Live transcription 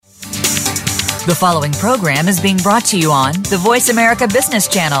The following program is being brought to you on the Voice America Business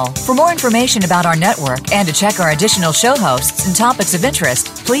Channel. For more information about our network and to check our additional show hosts and topics of interest,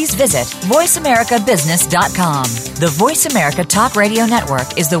 please visit voiceamericabusiness.com. The Voice America Talk Radio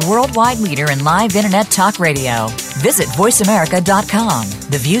Network is the worldwide leader in live Internet talk radio. Visit voiceamerica.com.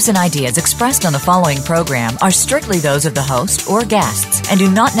 The views and ideas expressed on the following program are strictly those of the host or guests and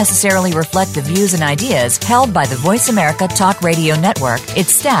do not necessarily reflect the views and ideas held by the Voice America Talk Radio Network,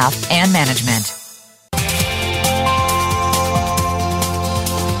 its staff, and management.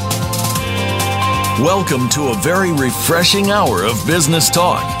 Welcome to a very refreshing hour of business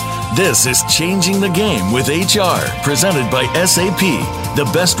talk. This is Changing the Game with HR, presented by SAP. The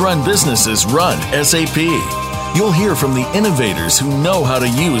best-run businesses run SAP. You'll hear from the innovators who know how to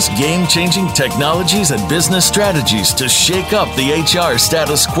use game-changing technologies and business strategies to shake up the HR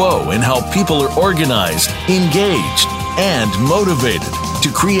status quo and how people are organized, engaged, and motivated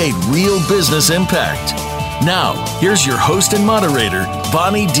to create real business impact. Now, here's your host and moderator,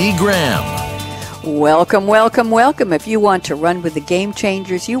 Bonnie D. Graham. Welcome, welcome, welcome. If you want to run with the Game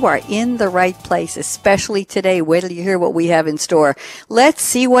Changers, you are in the right place, especially today. Wait till you hear what we have in store. Let's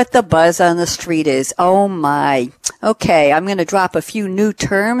see what the buzz on the street is. Oh my. Okay, I'm going to drop a few new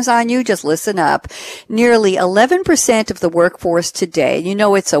terms on you. Just listen up. Nearly 11% of the workforce today, you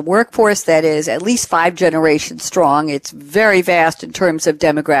know, it's a workforce that is at least 5 generations strong. It's very vast in terms of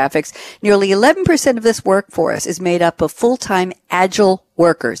demographics. Nearly 11% of this workforce is made up of full-time agile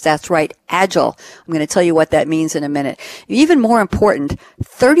workers. That's right, agile. I'm going to tell you what that means in a minute. Even more important,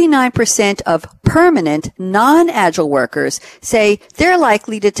 39% of permanent non-agile workers say they're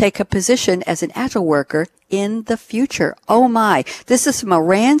likely to take a position as an agile worker in the future. Oh my. This is from a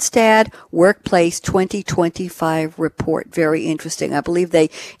Randstad Workplace 2025 report. Very interesting. I believe they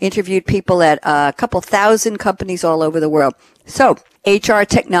interviewed people at a couple thousand companies all over the world. So, HR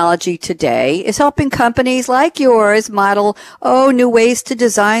technology today is helping companies like yours model, new ways to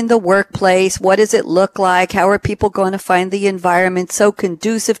design the workplace. What does it look like? How are people going to find the environment so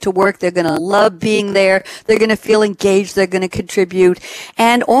conducive to work? They're going to love being there. They're going to feel engaged. They're going to contribute,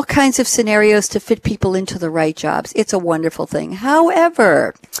 and all kinds of scenarios to fit people into the right jobs. It's a wonderful thing.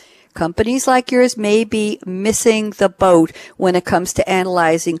 However, companies like yours may be missing the boat when it comes to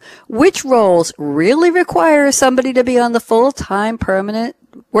analyzing which roles really require somebody to be on the full-time permanent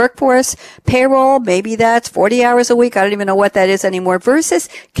workforce payroll. Maybe that's 40 hours a week. I don't even know what that is anymore, versus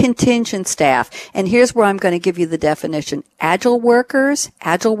contingent staff. And here's where I'm going to give you the definition. Agile workers,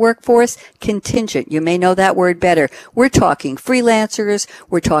 agile workforce, contingent. You may know that word better. We're talking freelancers.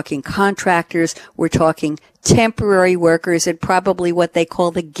 We're talking contractors. We're talking temporary workers, and probably what they call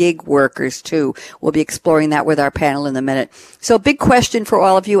the gig workers too. We'll be exploring that with our panel in a minute. So big question for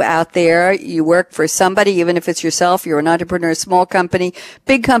all of you out there. You work for somebody, even if it's yourself, you're an entrepreneur, small company,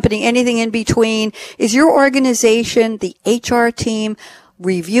 big company, anything in between. Is your organization, the HR team,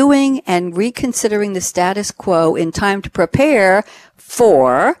 reviewing and reconsidering the status quo in time to prepare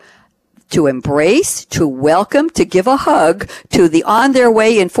for, to embrace, to welcome, to give a hug to the on their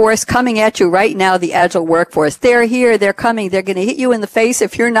way in force coming at you right now, the agile workforce? They're here, they're coming, they're going to hit you in the face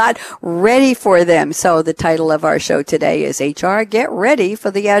if you're not ready for them. So the title of our show today is HR, Get Ready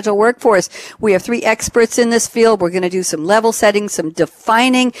for the Agile Workforce. We have 3 experts in this field. We're going to do some level setting, some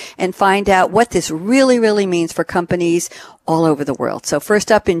defining, and find out what this really, really means for companies all over the world. So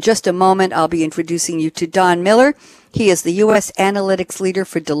first up, in just a moment, I'll be introducing you to Don Miller. He is the U.S. Analytics Leader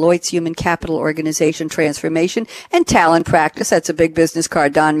for Deloitte's Human Capital Organization Transformation and Talent Practice. That's a big business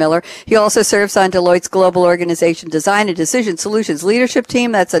card, Don Miller. He also serves on Deloitte's Global Organization Design and Decision Solutions Leadership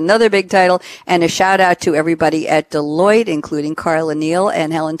Team. That's another big title. And a shout out to everybody at Deloitte, including Carla Neal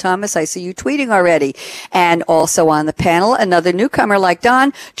and Helen Thomas. I see you tweeting already. And also on the panel, another newcomer like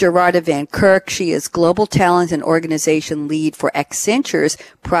Don, Gerarda Van Kirk. She is Global Talent and Organization Lead for Accenture's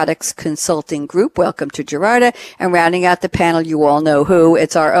Products Consulting Group. Welcome to Gerarda. And rounding out the panel, you all know who.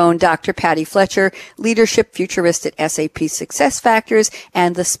 It's our own Dr. Patty Fletcher, Leadership Futurist at SAP SuccessFactors,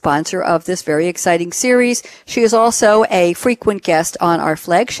 and the sponsor of this very exciting series. She is also a frequent guest on our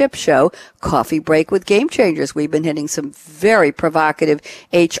flagship show, Coffee Break with Game Changers. We've been hitting some very provocative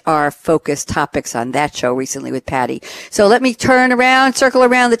HR-focused topics on that show recently with Patty. So let me circle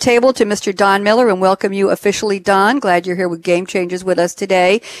around the table to Mr. Don Miller and welcome you officially, Don. Glad you're here with Game Changers with us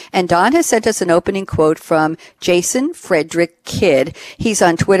today. And Don has sent us an opening quote from Jason Jason Frederick Kidd. He's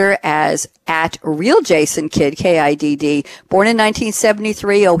on Twitter as at Real Jason Kidd, Kidd. Born in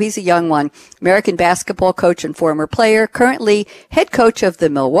 1973. Oh, he's a young one. American basketball coach and former player. Currently head coach of the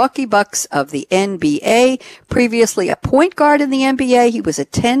Milwaukee Bucks of the NBA. Previously a point guard in the NBA. He was a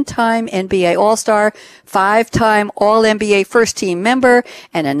 10-time NBA All-Star, 5-time All-NBA first-team member,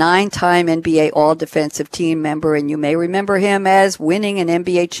 and a 9-time NBA All-Defensive Team member. And you may remember him as winning an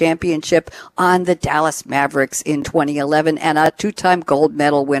NBA championship on the Dallas Mavericks in 2011 and a 2-time gold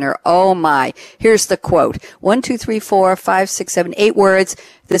medal winner. Oh my. Here's the quote. 1, 2, 3, 4, 5, 6, 7, 8 words.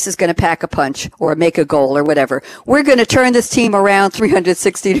 This is going to pack a punch or make a goal or whatever. We're going to turn this team around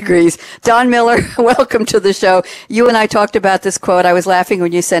 360 degrees. Don Miller, welcome to the show. You and I talked about this quote. I was laughing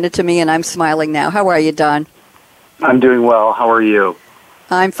when you sent it to me, and I'm smiling now. How are you, Don? I'm doing well. How are you?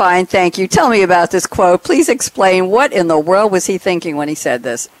 I'm fine, thank you. Tell me about this quote. Please explain, what in the world was he thinking when he said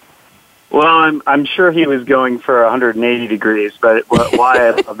this? Well, I'm sure he was going for 180 degrees, but why I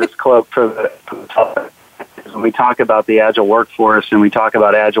love this quote for the topic is when we talk about the agile workforce and we talk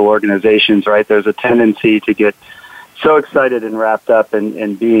about agile organizations, right, there's a tendency to get so excited and wrapped up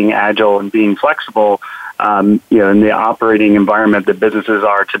in being agile and being flexible, in the operating environment that businesses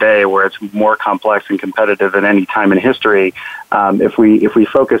are today, where it's more complex and competitive than any time in history. If we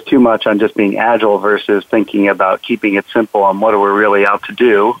focus too much on just being agile versus thinking about keeping it simple on what are we really out to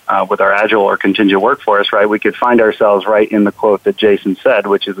do with our agile or contingent workforce, right, we could find ourselves right in the quote that Jason said,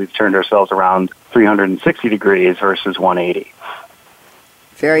 which is we've turned ourselves around 360 degrees versus 180.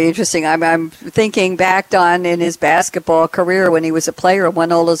 Very interesting. I'm thinking back, Don, in his basketball career when he was a player and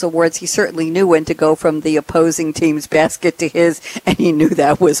won all those awards, he certainly knew when to go from the opposing team's basket to his, and he knew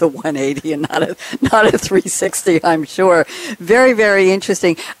that was a 180 and not a 360, I'm sure. Very, very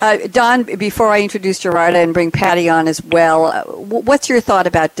interesting. Don, before I introduce Gerarda and bring Patty on as well, what's your thought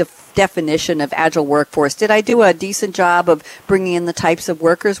about definition of agile workforce? Did I do a decent job of bringing in the types of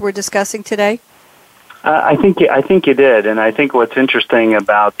workers we're discussing today? I think you did, and I think what's interesting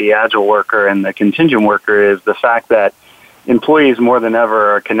about the agile worker and the contingent worker is the fact that employees more than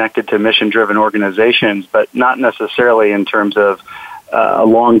ever are connected to mission-driven organizations, but not necessarily in terms of a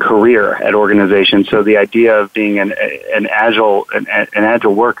long career at organizations. So the idea of being an agile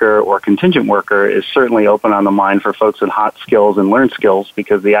worker or contingent worker is certainly open on the mind for folks with hot skills and learned skills,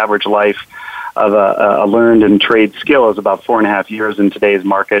 because the average life of a learned and trade skill is about 4.5 years in today's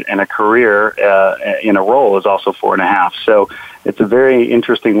market, and a career in a role is also 4.5. So it's a very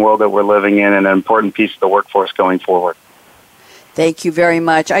interesting world that we're living in and an important piece of the workforce going forward. Thank you very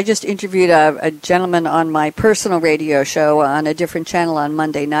much. I just interviewed a gentleman on my personal radio show on a different channel on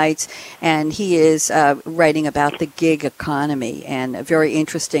Monday nights, and he is writing about the gig economy, and very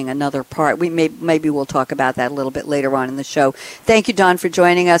interesting, another part. Maybe we'll talk about that a little bit later on in the show. Thank you, Don, for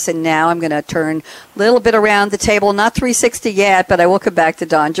joining us, and now I'm going to turn a little bit around the table, not 360 yet, but I will come back to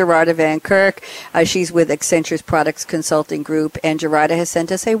Don. Gerarda Van Kirk, she's with Accenture's Products Consulting Group, and Gerarda has sent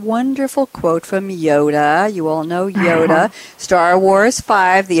us a wonderful quote from Yoda. You all know Yoda. Star Wars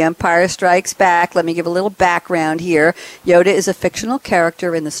 5, The Empire Strikes Back. Let me give a little background here. Yoda is a fictional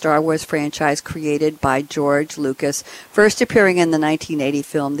character in the Star Wars franchise created by George Lucas, first appearing in the 1980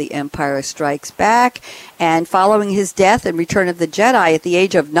 film The Empire Strikes Back, and following his death and Return of the Jedi at the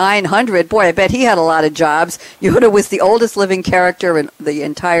age of 900, boy, I bet he had a lot of jobs. Yoda was the oldest living character in the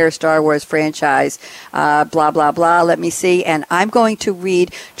entire Star Wars franchise. Blah, blah, blah. Let me see. And I'm going to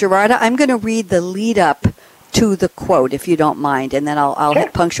read, Gerarda, I'm going to read the lead up to the quote, if you don't mind, and then I'll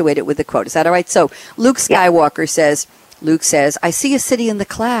punctuate it with the quote. Is that all right? So Luke Skywalker says, Luke says, "I see a city in the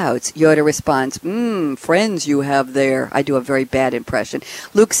clouds." Yoda responds, friends you have there. I do a very bad impression.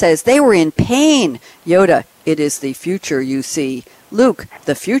 Luke says, "They were in pain." Yoda, "It is the future you see." Luke,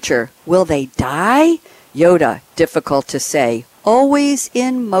 "The future? Will they die?" Yoda, "Difficult to say. Always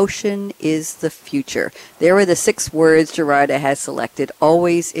in motion is the future." There are the 6 words Gerarda has selected.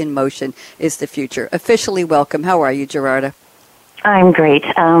 Always in motion is the future. Officially welcome. How are you, Gerarda? I'm great.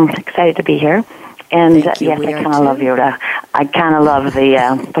 Excited to be here. And Thank you. Yes, I kind of love Yoda. I kind of love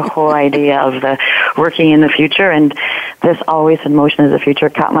the whole idea of the working in the future, and this always in motion is the future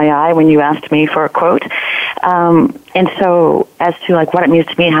caught my eye when you asked me for a quote. And so as to like what it means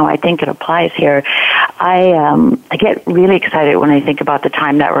to me and how I think it applies here, I get really excited when I think about the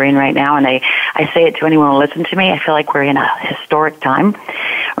time that we're in right now, and I say it to anyone who will listen to me. I feel like we're in a historic time.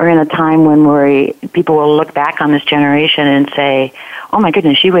 We're in a time when people will look back on this generation and say, "Oh my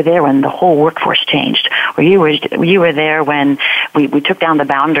goodness, you were there when the whole workforce changed," or you were there when we took down the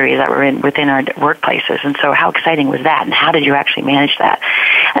boundaries that were within our workplaces. And so how exciting was that, and how did you actually manage that?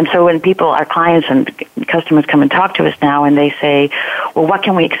 And so when our clients and customers come and talk to us now and they say, "Well, what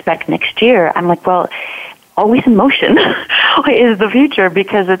can we expect next year?" I'm like, well, always in motion is the future,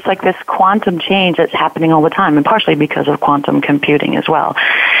 because it's like this quantum change that's happening all the time, and partially because of quantum computing as well.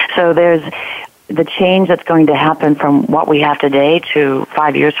 So there's the change that's going to happen from what we have today to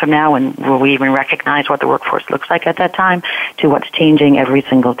 5 years from now, and will we even recognize what the workforce looks like at that time, to what's changing every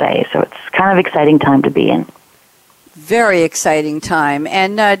single day. So it's kind of exciting time to be in. Very exciting time.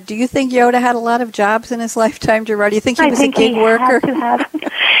 And do you think Yoda had a lot of jobs in his lifetime, Gerard? Do you think he was a gig worker?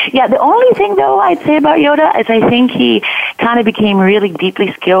 Yeah, the only thing, though, I'd say about Yoda is I think he kind of became really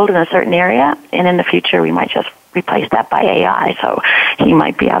deeply skilled in a certain area, and in the future we might just replace that by AI, so he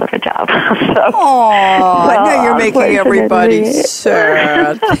might be out of a job. Now you're making everybody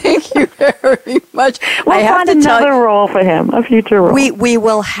sad. Thank you very much. We'll find another role for him, a future role. We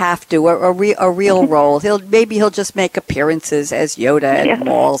will have to, a real role. Maybe he'll just make appearances as Yoda at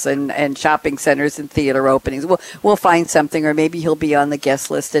malls and shopping centers and theater openings. We'll find something, or maybe he'll be on the guest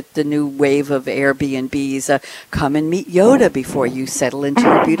list at the new wave of Airbnbs. Come and meet Yoda before you settle into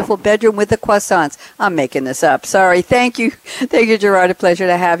your beautiful bedroom with the croissants. I'm making this up. Sorry. Thank you, Gerard. A pleasure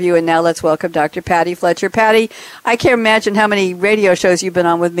to have you. And now let's welcome Dr. Patty Fletcher. Patty, I can't imagine how many radio shows you've been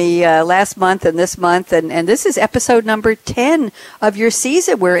on with me last month and this month. And this is episode number 10 of your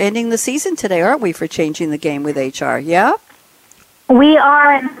season. We're ending the season today, aren't we, for Changing the Game with HR? Yeah? We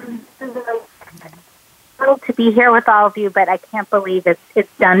are. Thrilled to be here with all of you, but I can't believe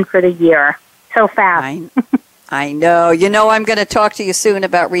it's done for the year. So fast. I know. You know, I'm going to talk to you soon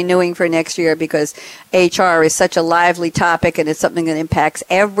about renewing for next year, because HR is such a lively topic, and it's something that impacts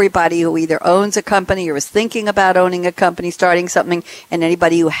everybody who either owns a company or is thinking about owning a company, starting something, and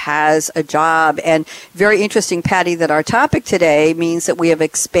anybody who has a job. And very interesting, Patty, that our topic today means that we have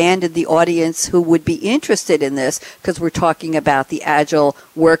expanded the audience who would be interested in this, because we're talking about the agile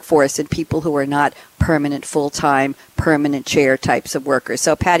workforce and people who are not permanent, full-time, permanent chair types of workers.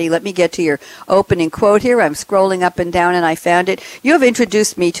 So, Patty, let me get to your opening quote here. I'm scrolling up and down, and I found it. You have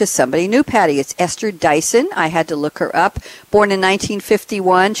introduced me to somebody new, Patty. It's Esther Dyson. I had to look her up. Born in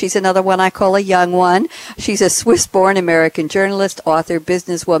 1951. She's another one I call a young one. She's a Swiss-born American journalist, author,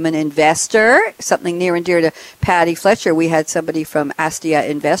 businesswoman, investor, something near and dear to Patty Fletcher. We had somebody from Astia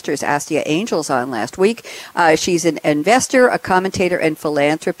Investors, Astia Angels, on last week. She's an investor, a commentator, and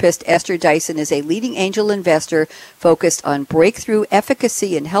philanthropist. Esther Dyson is a leading angel investor focused on breakthrough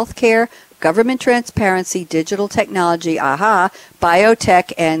efficacy in healthcare, government transparency, digital technology,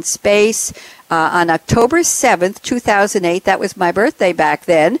 biotech, and space. On October 7th, 2008, that was my birthday back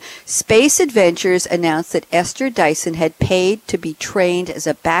then, Space Adventures announced that Esther Dyson had paid to be trained as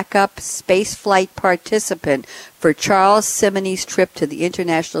a backup spaceflight participant for Charles Simonyi's trip to the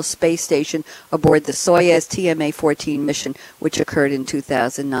International Space Station aboard the Soyuz TMA-14 mission, which occurred in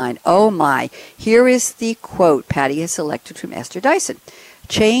 2009. Oh my. Here is the quote Patty has selected from Esther Dyson.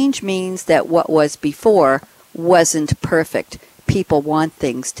 Change means that what was before wasn't perfect. People want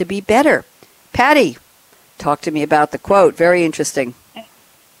things to be better. Patty, talk to me about the quote. Very interesting.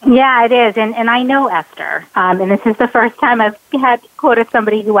 Yeah, it is. And I know Esther. And this is the first time I've had quoted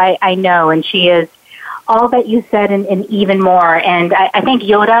somebody who I know, and she is all that you said and even more. And I think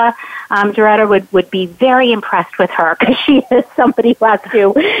Yoda, Doretta, would be very impressed with her, because she is somebody who has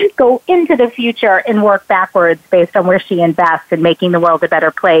to go into the future and work backwards based on where she invests in making the world a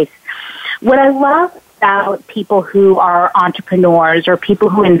better place. What I love about people who are entrepreneurs or people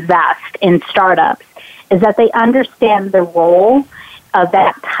who invest in startups is that they understand the role of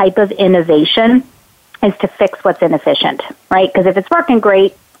that type of innovation is to fix what's inefficient, right? Because if it's working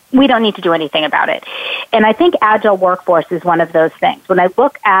great, we don't need to do anything about it. And I think agile workforce is one of those things. When I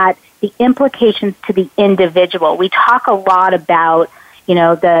look at the implications to the individual, we talk a lot about, you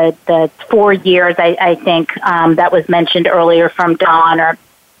know, the 4 years, I think, that was mentioned earlier from Dawn,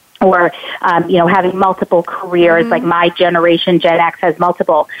 or having multiple careers, like my generation, Gen X, has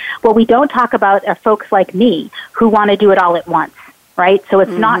multiple. What we don't talk about are folks like me who want to do it all at once, right? So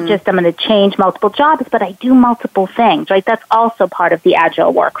it's not just I'm going to change multiple jobs, but I do multiple things, right? That's also part of the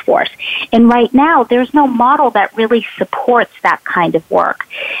agile workforce. And right now, there's no model that really supports that kind of work.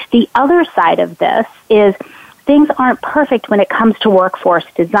 The other side of this is things aren't perfect when it comes to workforce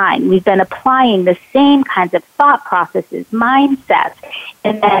design. We've been applying the same kinds of thought processes, mindsets,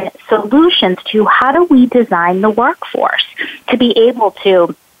 and then solutions to how do we design the workforce to be able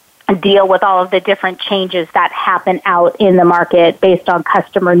to deal with all of the different changes that happen out in the market based on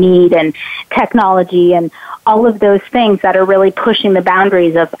customer need and technology and all of those things that are really pushing the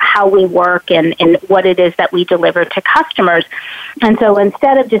boundaries of how we work and what it is that we deliver to customers. And so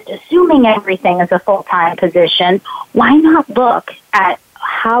instead of just assuming everything is a full-time position, why not look at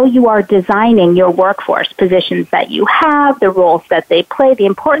how you are designing your workforce, positions that you have, the roles that they play, the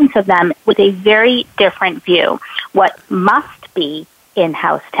importance of them with a very different view. What must be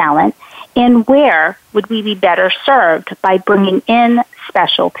in-house talent, and where would we be better served by bringing in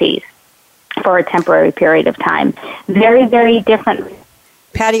specialties for a temporary period of time. Very, very different.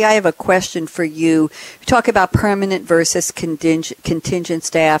 Patty, I have a question for you. You talk about permanent versus contingent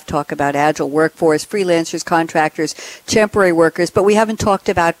staff, talk about agile workforce, freelancers, contractors, temporary workers, but we haven't talked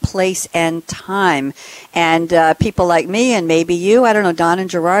about place and time. And people like me and maybe you, I don't know, Don and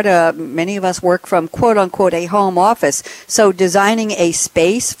Gerard, many of us work from quote-unquote a home office. So designing a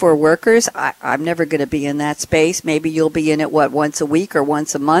space for workers, I'm never going to be in that space. Maybe you'll be in it, once a week or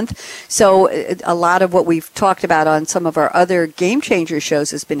once a month. So a lot of what we've talked about on some of our other Game Changer shows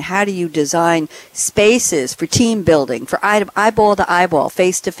has been how do you design spaces for team building, for eyeball to eyeball,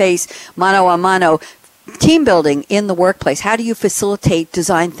 face to face, mano a mano, team building in the workplace. How do you facilitate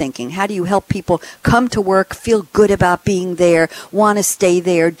design thinking? How do you help people come to work, feel good about being there, want to stay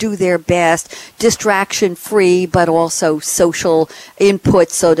there, do their best, distraction free, but also social input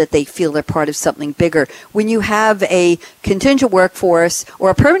so that they feel they're part of something bigger? When you have a contingent workforce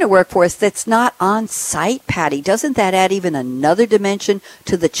or a permanent workforce that's not on site, Patty, doesn't that add even another dimension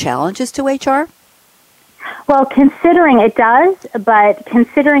to the challenges to HR? Well, considering it does, but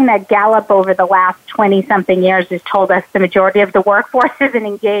considering that Gallup over the last 20-something years has told us the majority of the workforce isn't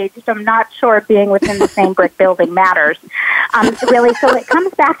engaged, I'm not sure being within the same brick building matters. Really, so it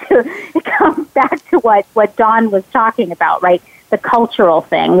comes back to what Don was talking about, right? The cultural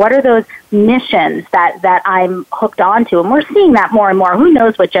thing. What are those missions that I'm hooked onto? And we're seeing that more and more. Who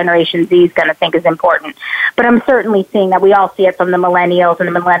knows what Generation Z is going to think is important? But I'm certainly seeing that. We all see it from the millennials and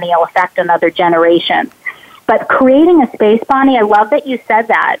the millennial effect on other generations. But creating a space, Bonnie, I love that you said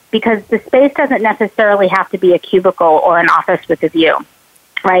that, because the space doesn't necessarily have to be a cubicle or an office with a view,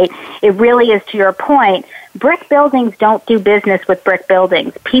 right? It really is, to your point, brick buildings don't do business with brick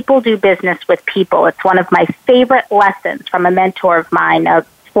buildings. People do business with people. It's one of my favorite lessons from a mentor of mine, a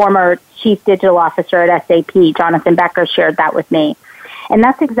former chief digital officer at SAP, Jonathan Becker, shared that with me. And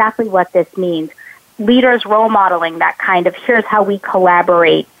that's exactly what this means. Leaders role modeling that kind of, here's how we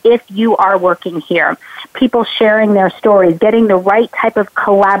collaborate if you are working here. People sharing their stories, getting the right type of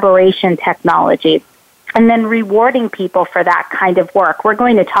collaboration technology, and then rewarding people for that kind of work. We're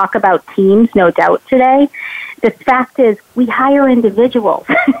going to talk about teams, no doubt, today. The fact is, we hire individuals.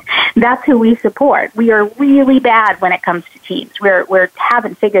 That's who we support. We are really bad when it comes to teams. We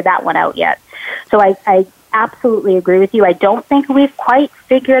haven't figured that one out yet. So I absolutely agree with you. I don't think we've quite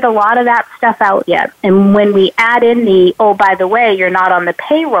figured a lot of that stuff out yet. And when we add in the, oh, by the way, you're not on the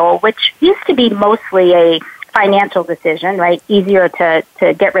payroll, which used to be mostly a financial decision, right? Easier to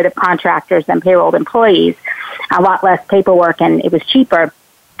get rid of contractors than payrolled employees, a lot less paperwork, and it was cheaper.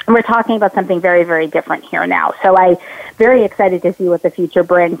 And we're talking about something very, very different here now. So I'm very excited to see what the future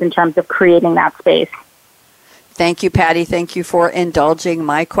brings in terms of creating that space. Thank you, Patty. Thank you for indulging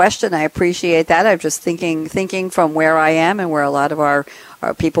my question. I appreciate that. I'm just thinking from where I am and where a lot of our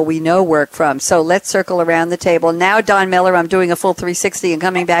people we know work from. So let's circle around the table. Now, Don Miller, I'm doing a full 360 and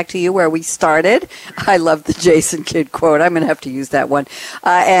coming back to you where we started. I love the Jason Kidd quote. I'm going to have to use that one.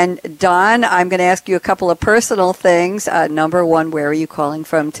 And Don, I'm going to ask you a couple of personal things. Number one, where are you calling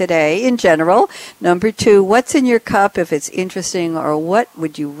from today in general? Number two, what's in your cup if it's interesting, or what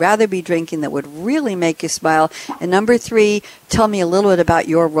would you rather be drinking that would really make you smile? And number three, tell me a little bit about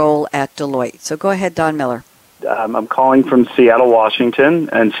your role at Deloitte. So go ahead, Don Miller. I'm calling from Seattle, Washington,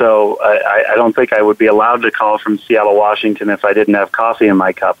 and so I don't think I would be allowed to call from Seattle, Washington if I didn't have coffee in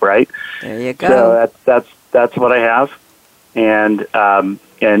my cup, right? There you go. So that's what I have, and a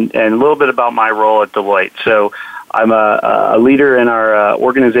little bit about my role at Deloitte. So I'm a leader in our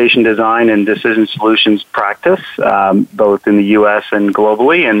organization design and decision solutions practice, both in the U.S. and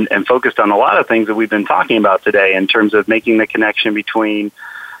globally, and focused on a lot of things that we've been talking about today in terms of making the connection between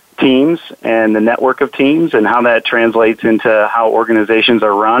teams and the network of teams and how that translates into how organizations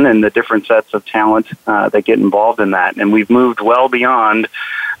are run and the different sets of talent that get involved in that. And we've moved well beyond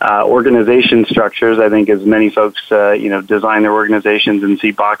organization structures. I think as many folks, design their organizations and see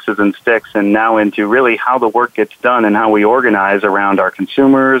boxes and sticks, and now into really how the work gets done and how we organize around our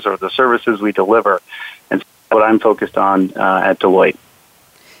consumers or the services we deliver. And that's what I'm focused on at Deloitte.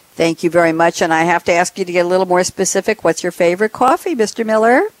 Thank you very much. And I have to ask you to get a little more specific. What's your favorite coffee, Mr.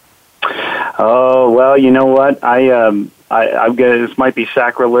 Miller? Oh, well, you know what? I'm gonna, this might be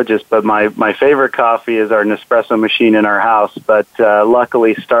sacrilegious, but my favorite coffee is our Nespresso machine in our house. But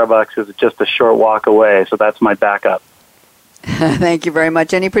luckily, Starbucks is just a short walk away, so that's my backup. Thank you very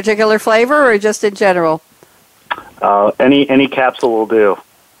much. Any particular flavor or just in general? Any capsule will do.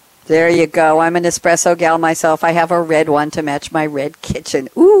 There you go. I'm an espresso gal myself. I have a red one to match my red kitchen.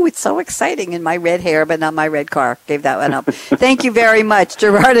 Ooh, it's so exciting in my red hair, but not my red car. Gave that one up. Thank you very much.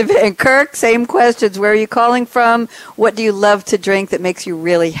 Gerarda Van Kirk, same questions. Where are you calling from? What do you love to drink that makes you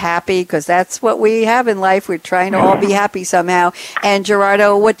really happy? Because that's what we have in life. We're trying to all be happy somehow. And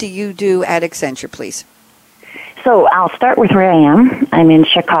Gerardo, what do you do at Accenture, please? So I'll start with where I am. I'm in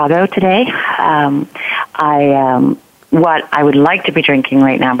Chicago today. What I would like to be drinking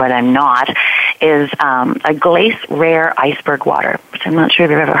right now, but I'm not, is a Glace Rare Iceberg water, which I'm not sure if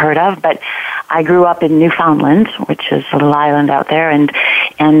you've ever heard of, but I grew up in Newfoundland, which is a little island out there, and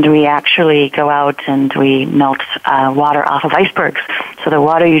we actually go out and we melt water off of icebergs. So the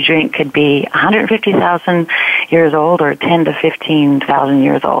water you drink could be 150,000 years old or 10 to 15,000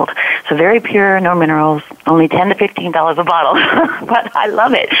 years old. So very pure, no minerals, only $10 to $15 a bottle. But I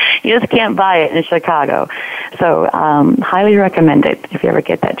love it. You just can't buy it in Chicago. So highly recommend it if you ever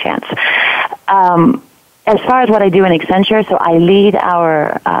get that chance. As far as what I do in Accenture, so I lead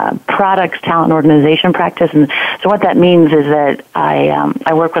our products, talent, organization practice, and so what that means is that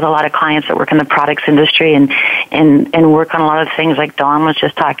I work with a lot of clients that work in the products industry and work on a lot of things like Dawn was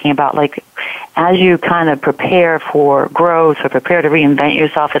just talking about, like as you kind of prepare for growth or prepare to reinvent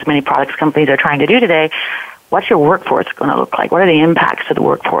yourself, as many products companies are trying to do today. What's your workforce going to look like? What are the impacts of the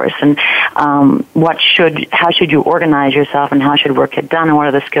workforce? And how should you organize yourself and how should work get done and what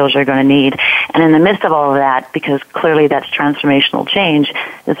are the skills you're going to need? And in the midst of all of that, because clearly that's transformational change,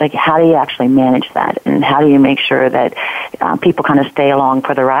 it's like how do you actually manage that? And how do you make sure that people kind of stay along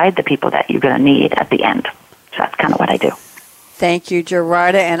for the ride, the people that you're going to need at the end? So that's kind of what I do. Thank you,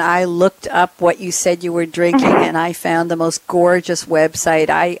 Gerarda. And I looked up what you said you were drinking, and I found the most gorgeous website.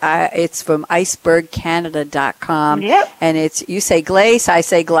 It's from icebergcanada.com. Yep. And you say glace, I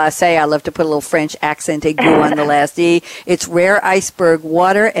say glacé. I love to put a little French accent aigu on the last E. It's rare iceberg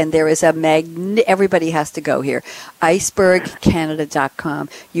water, and there is everybody has to go here. icebergcanada.com.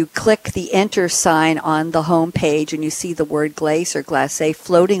 You click the enter sign on the home page, and you see the word glace or glacé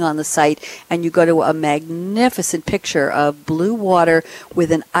floating on the site, and you go to a magnificent picture of blue water with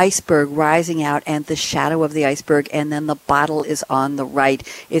an iceberg rising out and the shadow of the iceberg, and then the bottle is on the right.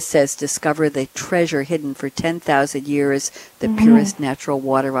 It says, discover the treasure hidden for 10,000 years, the purest natural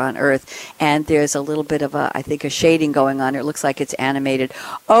water on earth. And there's a little bit of a shading going on. It looks like it's animated.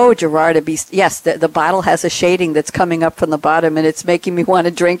 Oh, Gerarda, yes, the bottle has a shading that's coming up from the bottom, and it's making me want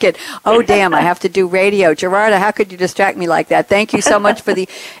to drink it. Oh, damn, I have to do radio. Gerarda, how could you distract me like that? Thank you so much for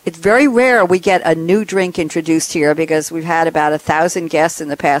it's very rare we get a new drink introduced here because we've had about 1,000 guests in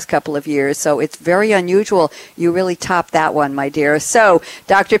the past couple of years, so it's very unusual. You really topped that one, my dear. So,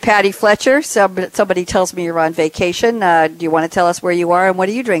 Dr. Patty Fletcher, somebody tells me you're on vacation. Do you want to tell us where you are and what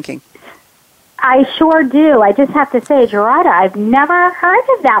are you drinking? I sure do. I just have to say, Gerarda, I've never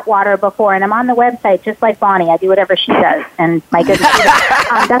heard of that water before, and I'm on the website just like Bonnie. I do whatever she does, and my goodness,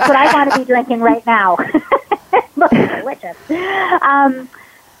 that's what I want to be drinking right now. Looks delicious.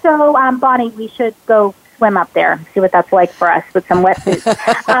 So, Bonnie, we should go swim up there, see what that's like for us with some wetsuits.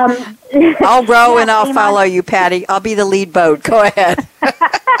 I'll row and I'll follow you, Patty. I'll be the lead boat. Go ahead.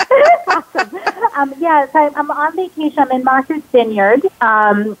 Awesome. Yes, I'm on vacation. I'm in Martha's Vineyard.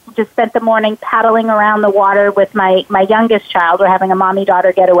 Just spent the morning paddling around the water with my youngest child. We're having a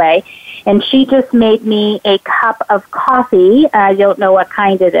mommy-daughter getaway. And she just made me a cup of coffee. I don't know what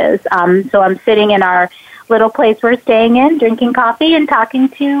kind it is. So I'm sitting in our little place we're staying in, drinking coffee and talking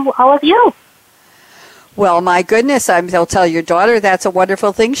to all of you. Well, my goodness, I'll tell your daughter that's a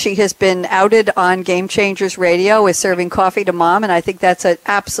wonderful thing. She has been outed on Game Changers Radio as serving coffee to mom, and I think that's an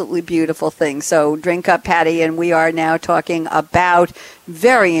absolutely beautiful thing. So drink up, Patty, and we are now talking about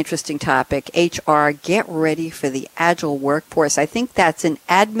very interesting topic, HR, get ready for the agile workforce. I think that's an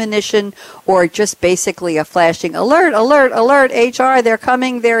admonition or just basically a flashing alert, alert, alert, HR, they're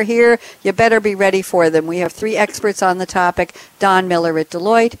coming, they're here. You better be ready for them. We have 3 experts on the topic, Don Miller at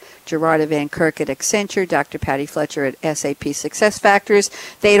Deloitte, Gerarda Van Kirk at Accenture, Dr. Patty Fletcher at SAP SuccessFactors.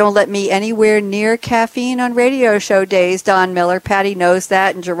 They don't let me anywhere near caffeine on radio show days, Don Miller. Patty knows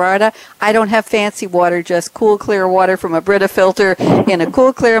that. And Gerarda, I don't have fancy water, just cool, clear water from a Brita filter in a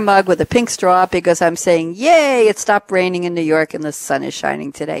cool, clear mug with a pink straw because I'm saying, yay, it stopped raining in New York and the sun is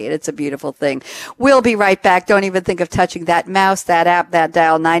shining today. And it's a beautiful thing. We'll be right back. Don't even think of touching that mouse, that app, that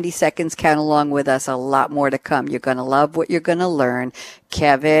dial. 90 seconds. Count along with us. A lot more to come. You're going to love what you're going to learn.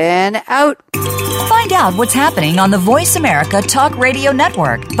 Kevin, out. Find out what's happening on the Voice America Talk Radio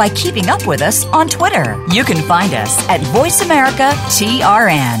Network by keeping up with us on Twitter. You can find us at Voice America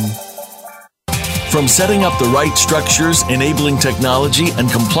TRN. From setting up the right structures, enabling technology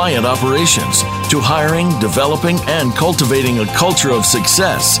and compliant operations, to hiring, developing, and cultivating a culture of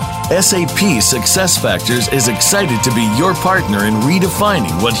success, SAP SuccessFactors is excited to be your partner in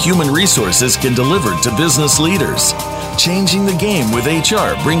redefining what human resources can deliver to business leaders. Changing the Game with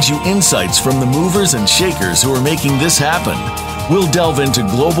HR brings you insights from the movers and shakers who are making this happen. We'll delve into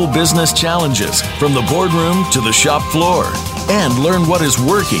global business challenges from the boardroom to the shop floor and learn what is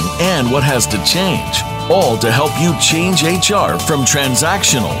working and what has to change, all to help you change HR from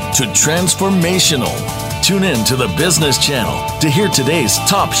transactional to transformational. Tune in to the Business Channel to hear today's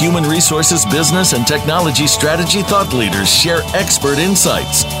top human resources, business, and technology strategy thought leaders share expert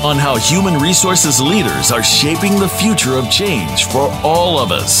insights on how human resources leaders are shaping the future of change for all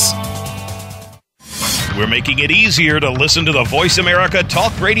of us. We're making it easier to listen to the Voice America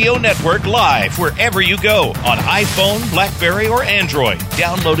Talk Radio Network live wherever you go on iPhone, BlackBerry, or Android.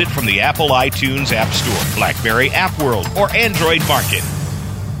 Download it from the Apple iTunes App Store, BlackBerry App World, or Android Market.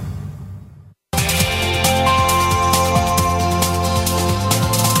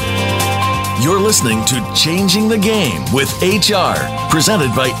 You're listening to Changing the Game with HR,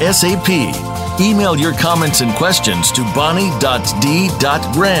 presented by SAP. Email your comments and questions to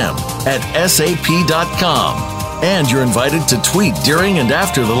bonnie.d.graham@sap.com. And you're invited to tweet during and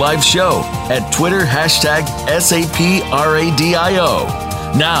after the live show at Twitter #SAPRADIO.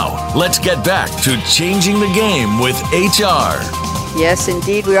 Now, let's get back to Changing the Game with HR. Yes,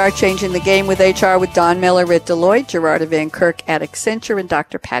 indeed, we are changing the game with HR with Don Miller at Deloitte, Gerarda Van Kirk at Accenture, and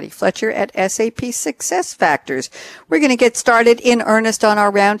Dr. Patty Fletcher at SAP SuccessFactors. We're going to get started in earnest on our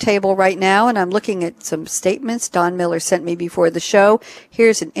roundtable right now, and I'm looking at some statements Don Miller sent me before the show.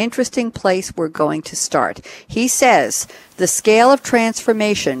 Here's an interesting place we're going to start. He says, the scale of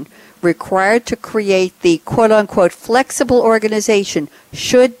transformation required to create the quote-unquote flexible organization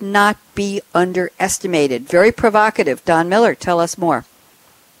should not be underestimated. Very provocative. Don Miller, tell us more.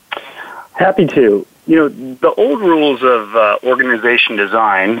 Happy to. You know, the old rules of organization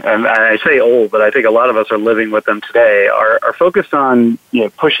design, and I say old, but I think a lot of us are living with them today, are focused on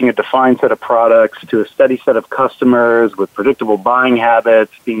pushing a defined set of products to a steady set of customers with predictable buying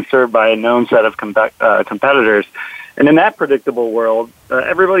habits, being served by a known set of competitors. And in that predictable world,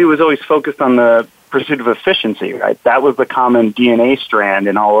 everybody was always focused on the pursuit of efficiency, right? That was the common DNA strand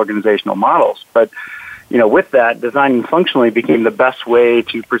in all organizational models. But, with that, designing functionally became the best way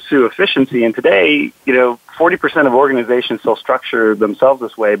to pursue efficiency. And today, 40% of organizations still structure themselves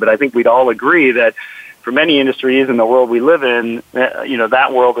this way. But I think we'd all agree that for many industries in the world we live in,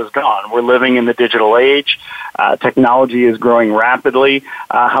 that world is gone. We're living in the digital age. Technology is growing rapidly.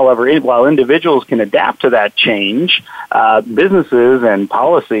 However, while individuals can adapt to that change, businesses and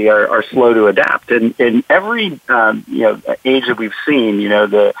policy are slow to adapt. And in every age that we've seen,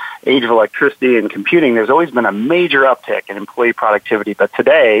 the age of electricity and computing, there's always been a major uptick in employee productivity. But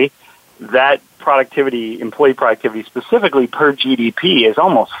today, that employee productivity specifically per GDP is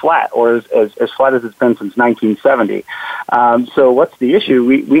almost flat, or as flat as it's been since 1970. So what's the issue?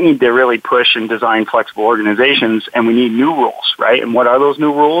 We need to really push and design flexible organizations, and we need new rules, right? And what are those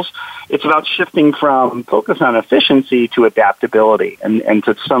new rules? It's about shifting from focus on efficiency to adaptability, and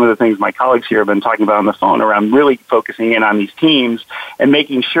to some of the things my colleagues here have been talking about on the phone around really focusing in on these teams and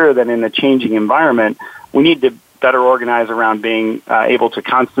making sure that in a changing environment, we need to better organize around being able to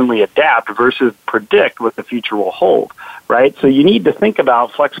constantly adapt versus predict what the future will hold, right? So you need to think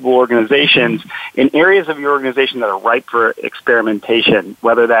about flexible organizations in areas of your organization that are ripe for experimentation,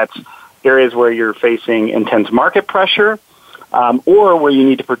 whether that's areas where you're facing intense market pressure, or where you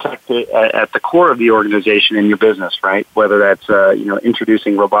need to protect it at the core of the organization in your business, right? Whether that's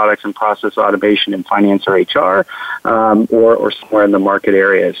introducing robotics and process automation in finance or HR, or somewhere in the market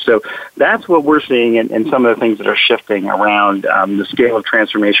areas. So that's what we're seeing, and some of the things that are shifting around the scale of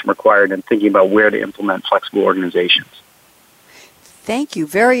transformation required and thinking about where to implement flexible organizations. Thank you.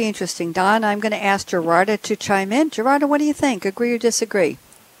 Very interesting, Don. I'm going to ask Gerarda to chime in. Gerarda, what do you think? Agree or disagree?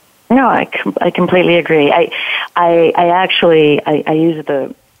 No, I completely agree. I use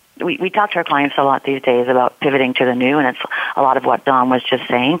we talk to our clients a lot these days about pivoting to the new, and it's a lot of what Don was just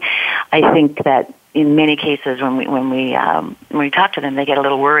saying. I think that in many cases when we talk to them, they get a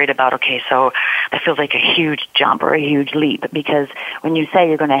little worried about, okay, so that feels like a huge jump or a huge leap, because when you say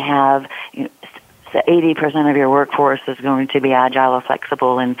you're going to have 80% of your workforce is going to be agile or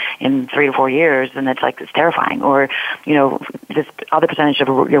flexible in 3 to 4 years, and it's terrifying. Or, this other percentage of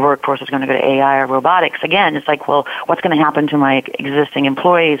your workforce is going to go to AI or robotics. Again, it's like, well, what's going to happen to my existing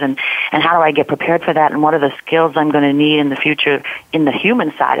employees, and how do I get prepared for that, and what are the skills I'm going to need in the future in the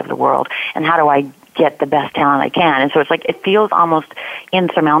human side of the world, and how do I get the best talent I can. And so it's like, it feels almost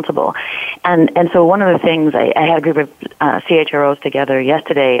insurmountable. And so one of the things, I had a group of CHROs together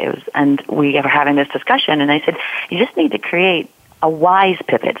yesterday, and we were having this discussion, and I said, you just need to create a wise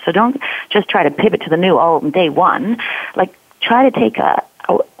pivot. So don't just try to pivot to the new day one. Like, try to take a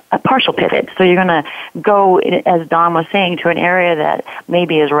partial pivot. So you're going to go, as Don was saying, to an area that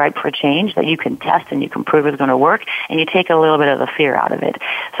maybe is ripe for change, that you can test and you can prove is going to work, and you take a little bit of the fear out of it.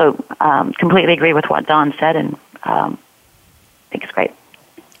 So completely agree with what Don said, and I think it's great.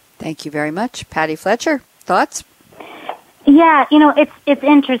 Thank you very much. Patty Fletcher, thoughts? Yeah, it's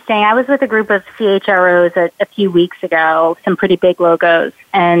interesting. I was with a group of CHROs a few weeks ago, some pretty big logos,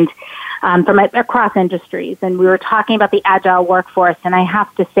 and from across industries, and we were talking about the agile workforce, and I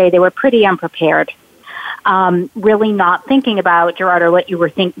have to say they were pretty unprepared. Really not thinking about, Gerardo, what you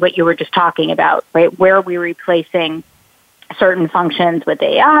were just talking about, right? Where are we replacing certain functions with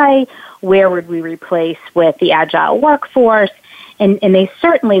AI? Where would we replace with the agile workforce? And they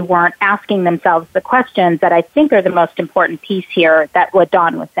certainly weren't asking themselves the questions that I think are the most important piece here, that what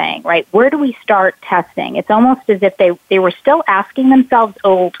Don was saying, right? Where do we start testing? It's almost as if they were still asking themselves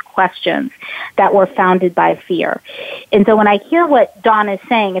old questions that were founded by fear. And so when I hear what Don is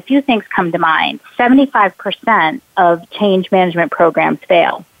saying, a few things come to mind. 75% of change management programs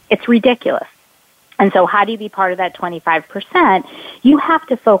fail. It's ridiculous. And so how do you be part of that 25%? You have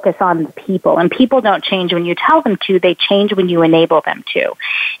to focus on the people. And people don't change when you tell them to. They change when you enable them to.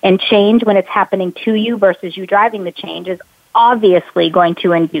 And change, when it's happening to you versus you driving the change, is obviously going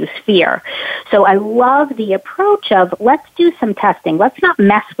to induce fear. So I love the approach of, let's do some testing. Let's not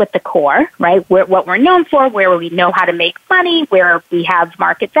mess with the core, right? What we're known for, where we know how to make money, where we have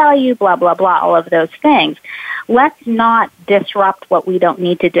market value, blah, blah, blah, all of those things. Let's not disrupt what we don't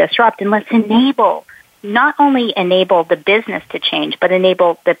need to disrupt, and let's not only enable the business to change, but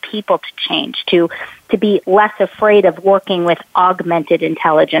enable the people to change, to be less afraid of working with augmented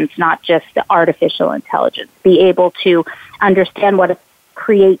intelligence, not just the artificial intelligence. Be able to understand what to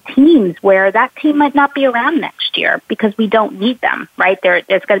create teams where that team might not be around next year because we don't need them, right? There's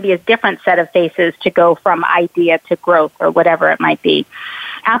going to be a different set of faces to go from idea to growth or whatever it might be.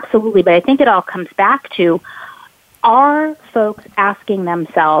 Absolutely, but I think it all comes back to, are folks asking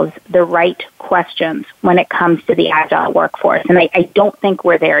themselves the right questions when it comes to the agile workforce? And I don't think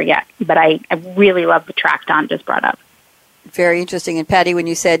we're there yet, but I really love the track Don just brought up. Very interesting. And Patty, when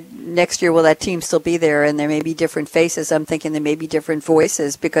you said next year will that team still be there and there may be different faces, I'm thinking there may be different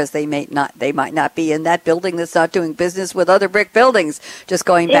voices because they might not be in that building that's not doing business with other brick buildings. Just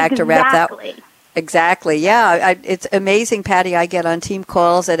going back to wrap that. Exactly. Yeah. It's amazing, Patty. I get on team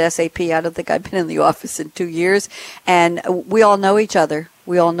calls at SAP. I don't think I've been in the office in 2 years. And we all know each other.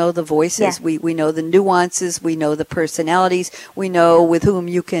 We all know the voices. Yeah. We know the nuances. We know the personalities. We know with whom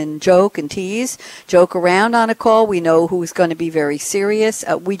you can joke and tease, joke around on a call. We know who's going to be very serious.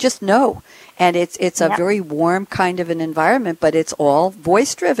 We just know. And it's a very warm kind of an environment, but it's all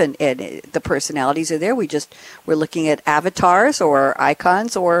voice driven, and the personalities are there. We're looking at avatars or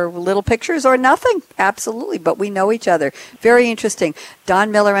icons or little pictures or nothing. Absolutely, but we know each other. Very interesting.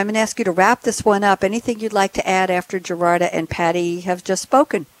 Don Miller, I'm going to ask you to wrap this one up. Anything you'd like to add after Gerarda and Patty have just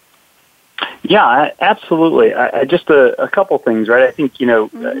spoken? Yeah, absolutely. Just a couple things, right? I think,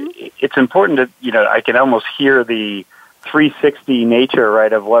 it's important to, I can almost hear the 360 nature,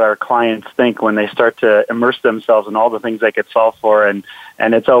 right, of what our clients think when they start to immerse themselves in all the things they could solve for, and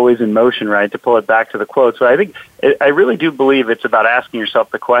it's always in motion, right, to pull it back to the quote. So I really do believe it's about asking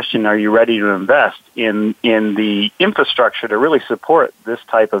yourself the question, are you ready to invest in the infrastructure to really support this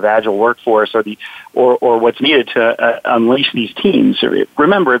type of agile workforce or what's needed to unleash these teams?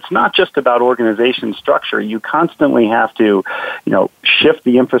 Remember, it's not just about organization structure. You constantly have to, shift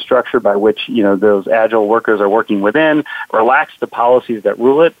the infrastructure by which, those agile workers are working within, relax the policies that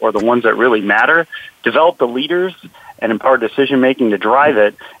rule it or the ones that really matter, develop the leaders and empower decision-making to drive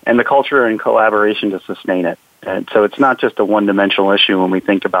it, and the culture and collaboration to sustain it. And so it's not just a one-dimensional issue when we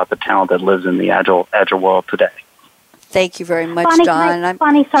think about the talent that lives in the agile world today. Thank you very much, Bonnie, Don.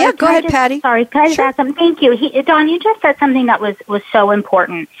 Bonnie, sorry. Yeah, go ahead, Patty. Sorry, can I just add something? Thank you. Don, you just said something that was so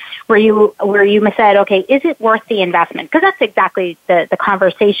important, where you said, okay, is it worth the investment? Because that's exactly the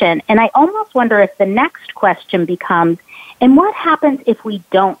conversation. And I almost wonder if the next question becomes, and what happens if we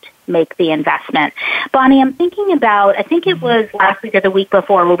don't make the investment? Bonnie, I'm thinking about, I think it was last week or the week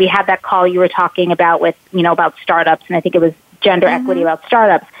before where we had that call you were talking about with, about startups, and I think it was gender equity about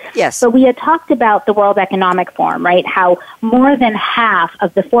startups. Yes. So we had talked about the World Economic Forum, right? How more than half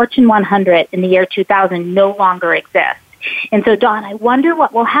of the Fortune 100 in the year 2000 no longer exist. And so, Don, I wonder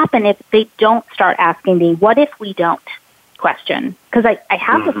what will happen if they don't start asking the what if we don't question, because I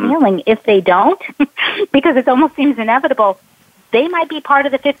have the feeling if they don't, because it almost seems inevitable, they might be part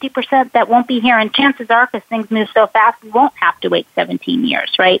of the 50% that won't be here, and chances are, because things move so fast, we won't have to wait 17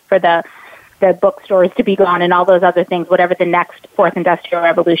 years, right, for the bookstores to be gone and all those other things, whatever the next fourth industrial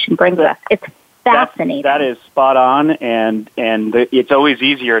revolution brings us. It's fascinating. That is spot on, and it's always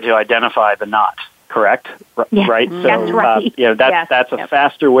easier to identify the not. Correct, yes, right? So, that's right. That's a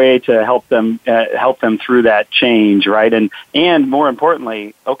faster way to help them through that change, right? And more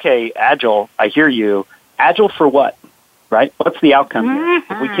importantly, okay, agile. I hear you. Agile for what, right? What's the outcome here?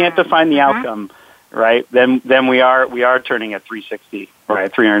 If we can't define the outcome, right, then we are turning at 360,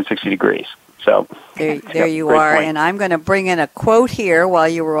 right, 360 degrees. So there you are. Point. And I'm going to bring in a quote here while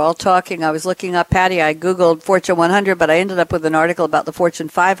you were all talking. I was looking up, Patty, I Googled Fortune 100, but I ended up with an article about the Fortune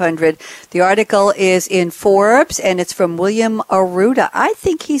 500. The article is in Forbes, and it's from William Arruda. I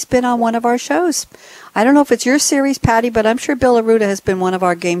think he's been on one of our shows. I don't know if it's your series, Patty, but I'm sure Bill Arruda has been one of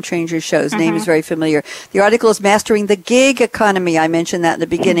our Game Changers shows. Name is very familiar. The article is Mastering the Gig Economy. I mentioned that in the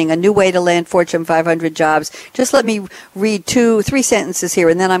beginning. A new way to land Fortune 500 jobs. Just let me read 3 sentences here,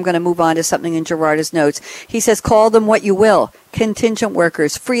 and then I'm going to move on to something in Gerarda's notes. He says, call them what you will. Contingent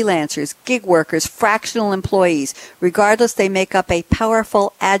workers, freelancers, gig workers, fractional employees. Regardless, they make up a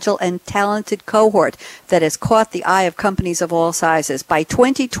powerful, agile, and talented cohort that has caught the eye of companies of all sizes. By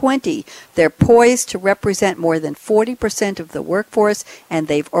 2020, they're poised to represent more than 40% of the workforce, and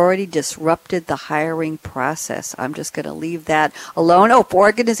they've already disrupted the hiring process. I'm just going to leave that alone.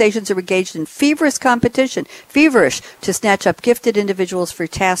 Organizations are engaged in feverish competition, to snatch up gifted individuals for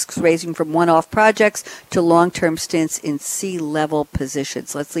tasks ranging from one-off projects to long-term stints in C-level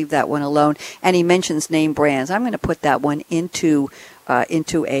positions. Let's leave that one alone. And he mentions name brands. I'm going to put that one into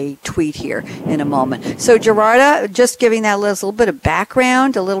a tweet here in a moment. So, Gerarda, just giving that little bit of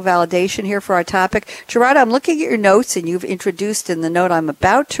background, a little validation here for our topic. Gerarda, I'm looking at your notes, and you've introduced in the note I'm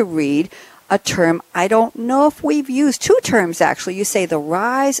about to read a term I don't know if we've used. 2 terms, actually. You say the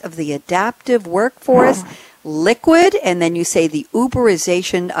rise of the adaptive workforce, liquid, and then you say the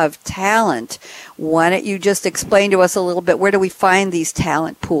Uberization of talent. Why don't you just explain to us a little bit, where do we find these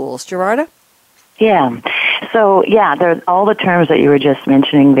talent pools? Gerarda? Yeah. So, all the terms that you were just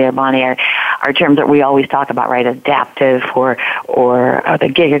mentioning there, Bonnie, are terms that we always talk about, right? Adaptive or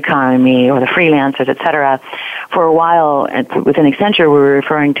the gig economy or the freelancers, et cetera. For a while, within Accenture, we were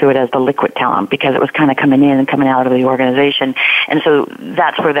referring to it as the liquid talent because it was kind of coming in and coming out of the organization. And so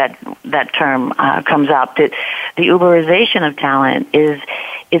that's where that term comes up. That the Uberization of talent is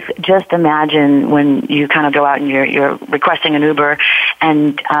just imagine when you kind of go out and you're requesting an Uber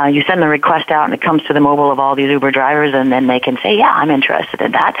and you send the request out and it comes to the mobile of all these Uber drivers, and then they can say, yeah, I'm interested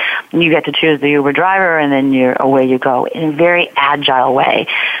in that. And you get to choose the Uber driver, and then away you go in a very agile way.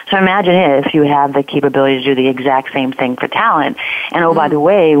 So imagine if you have the capability to do the exact same thing for talent. And by the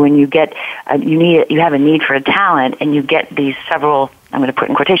way, when you get you have a need for a talent, and you get these several, I'm going to put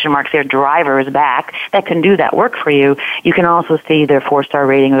in quotation marks there, drivers back that can do that work for you, you can also see their 4-star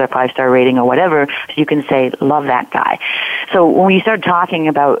rating or their 5-star rating or whatever, so you can say, love that guy. So when we start talking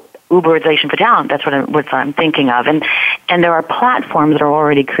about Uberization for talent, that's what I'm thinking of. And there are platforms that are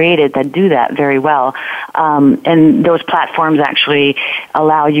already created that do that very well. And those platforms actually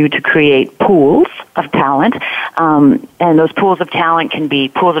allow you to create pools of talent. And those pools of talent can be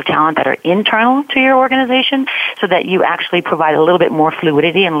pools of talent that are internal to your organization, so that you actually provide a little bit more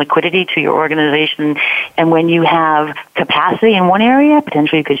fluidity and liquidity to your organization. And when you have capacity in one area,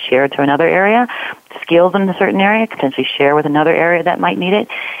 potentially you could share it to another area. Skills in a certain area, potentially share with another area that might need it.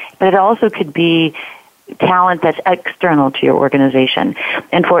 But it also could be talent that's external to your organization.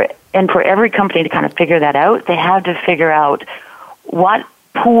 And for every company to kind of figure that out, they have to figure out what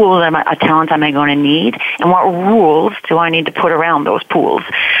pools of talent am I going to need, and what rules do I need to put around those pools.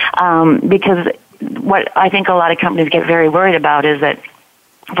 Because what I think a lot of companies get very worried about is that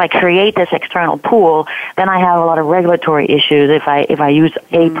if I create this external pool, then I have a lot of regulatory issues if I use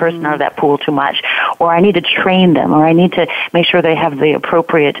a person out of that pool too much, or I need to train them, or I need to make sure they have the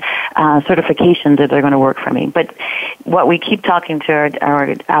appropriate certifications if they're going to work for me. But what we keep talking to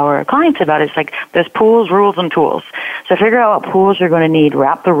our clients about is like there's pools, rules, and tools. So figure out what pools you're going to need,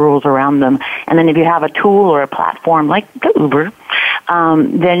 wrap the rules around them, and then if you have a tool or a platform like the Uber,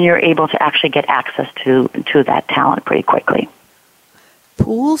 then you're able to actually get access to that talent pretty quickly.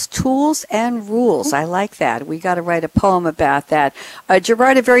 Pools, tools, and rules. I like that. We got to write a poem about that.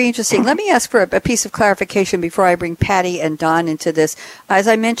 Gerarda, very interesting. Let me ask for a piece of clarification before I bring Patty and Don into this. As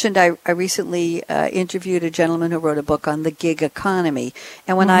I mentioned, I recently interviewed a gentleman who wrote a book on the gig economy.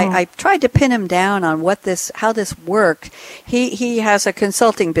 And when I tried to pin him down on how this worked, he has a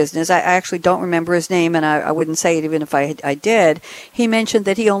consulting business. I actually don't remember his name, and I wouldn't say it even if I did. He mentioned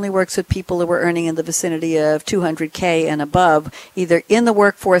that he only works with people who were earning in the vicinity of $200K and above, either in the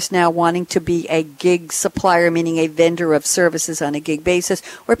workforce now wanting to be a gig supplier, meaning a vendor of services on a gig basis,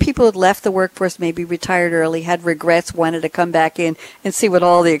 or people had left the workforce, maybe retired early, had regrets, wanted to come back in and see what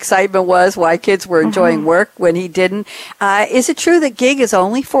all the excitement was, why kids were enjoying work when he didn't. Is it true that gig is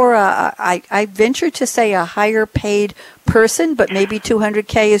only for, I venture to say, a higher paid person, but maybe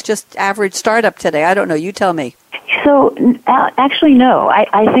 200K is just average startup today? I don't know. You tell me. So actually, no.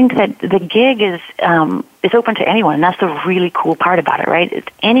 I think that the gig is open to anyone, and that's the really cool part about it, right? It's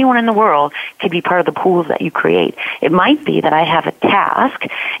anyone in the world could be part of the pools that you create. It might be that I have a task,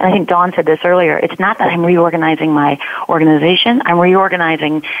 and I think Dawn said this earlier. It's not that I'm reorganizing my organization. I'm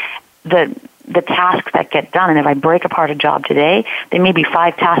reorganizing the tasks that get done. And if I break apart a job today, there may be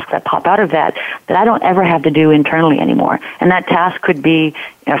 5 tasks that pop out of that I don't ever have to do internally anymore. And that task could be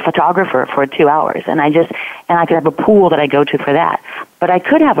a photographer for 2 hours. And I could have a pool that I go to for that. But I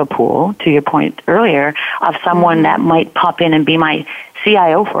could have a pool, to your point earlier, of someone that might pop in and be my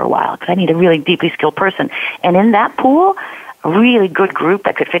CIO for a while, because I need a really deeply skilled person. And in that pool, a really good group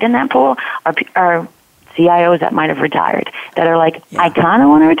that could fit in that pool are CIOs that might have retired, that are like, I kind of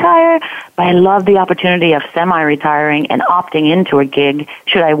want to retire, but I love the opportunity of semi-retiring and opting into a gig,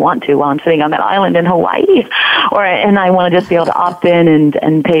 should I want to, while I'm sitting on that island in Hawaii. And I want to just be able to opt in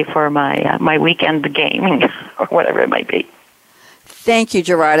and pay for my weekend gaming, or whatever it might be. Thank you,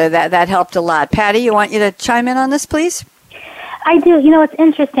 Gerarda. That helped a lot. Patty, you want you to chime in on this, please? I do. You know, it's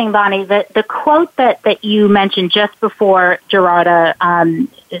interesting, Bonnie, the quote that you mentioned just before Gerarda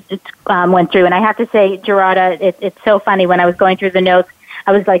went through, and I have to say, Gerarda, it's so funny. When I was going through the notes,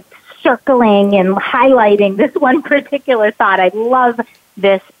 I was like circling and highlighting this one particular thought. I love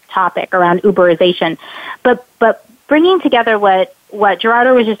this topic around Uberization. But bringing together what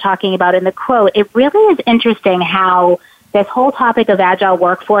Gerarda was just talking about in the quote, it really is interesting how this whole topic of agile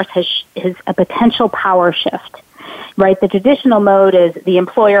workforce has a potential power shift. Right, the traditional mode is the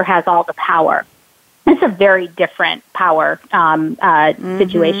employer has all the power. It's a very different power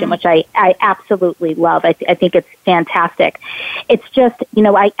situation, which I absolutely love. I think it's fantastic. It's just,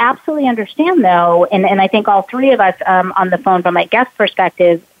 I absolutely understand, though, and I think all three of us on the phone from my guest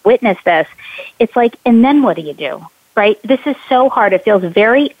perspective witness this. It's like, and then what do you do? Right? This is so hard. It feels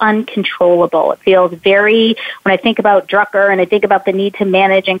very uncontrollable. It feels very, when I think about Drucker and I think about the need to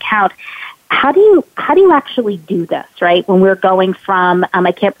manage and count, how do you actually do this, right? When we're going from,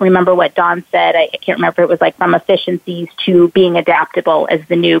 I can't remember what Dawn said. I can't remember if it was like from efficiencies to being adaptable as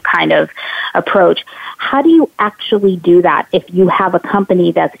the new kind of approach. How do you actually do that if you have a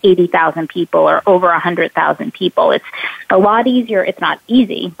company that's 80,000 people or over 100,000 people? It's a lot easier. It's not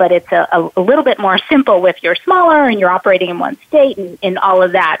easy, but it's a little bit more simple if you're smaller and you're operating in one state and all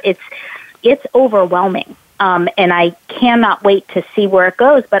of that. It's overwhelming. And I cannot wait to see where it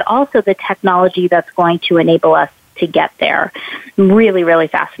goes, but also the technology that's going to enable us to get there. Really, really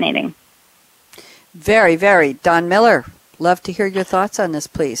fascinating. Very, very. Don Miller, love to hear your thoughts on this,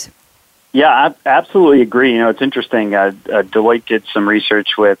 please. Yeah, I absolutely agree. It's interesting. Deloitte did some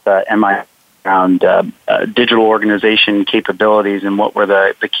research with MIT around digital organization capabilities and what were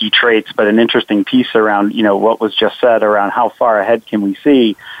the key traits, but an interesting piece around, what was just said around how far ahead can we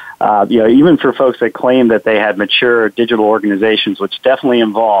see. Even for folks that claim that they had mature digital organizations, which definitely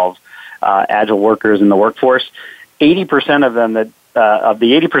involve agile workers in the workforce, 80% of them of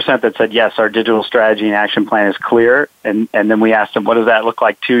the 80% that said, yes, our digital strategy and action plan is clear, and then we asked them, what does that look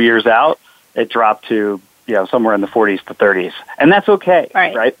like 2 years out? It dropped to, somewhere in the 40s to 30s. And that's okay,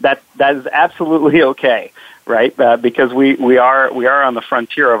 right? That is absolutely okay. Right, because we are on the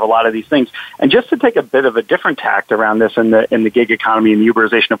frontier of a lot of these things, and just to take a bit of a different tact around this in the gig economy and the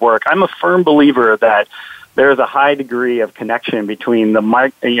Uberization of work, I'm a firm believer that there is a high degree of connection between the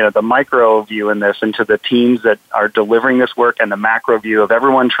micro view in this into the teams that are delivering this work and the macro view of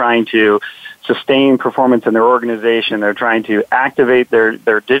everyone trying to sustain performance in their organization. They're trying to activate their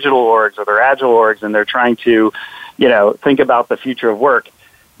digital orgs or their agile orgs, and they're trying to think about the future of work.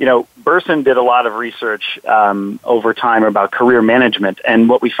 Burson did a lot of research over time about career management, and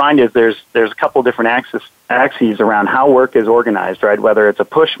what we find is there's a couple different axes around how work is organized, right? Whether it's a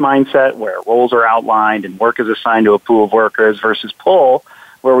push mindset where roles are outlined and work is assigned to a pool of workers versus pull,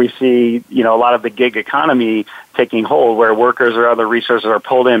 where we see, a lot of the gig economy taking hold, where workers or other resources are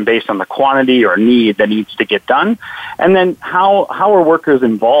pulled in based on the quantity or need that needs to get done. And then how are workers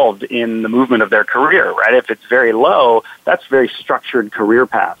involved in the movement of their career, right? If it's very low, that's very structured career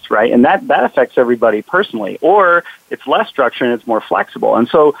paths, right? And that affects everybody personally. Or it's less structured and it's more flexible. And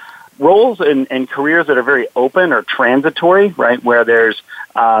so roles and careers that are very open or transitory, right, where there's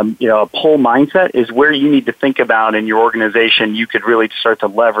a pull mindset is where you need to think about in your organization. You could really start to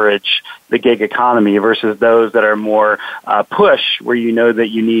leverage the gig economy versus those that are more push, where you know that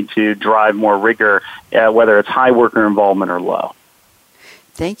you need to drive more rigor, whether it's high worker involvement or low.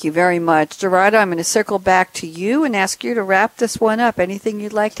 Thank you very much. Gerardo, I'm going to circle back to you and ask you to wrap this one up. Anything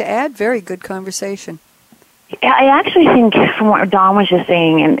you'd like to add? Very good conversation. I actually think, from what Don was just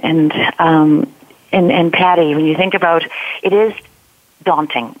saying, and Patty, when you think about it, is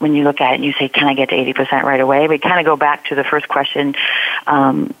daunting when you look at it and you say, "Can I get to 80% right away?" We kind of go back to the first question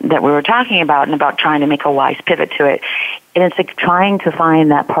that we were talking about, and about trying to make a wise pivot to it. And it's like trying to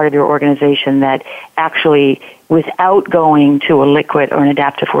find that part of your organization that actually, without going to a liquid or an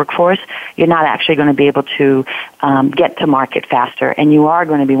adaptive workforce, you're not actually going to be able to get to market faster. And you are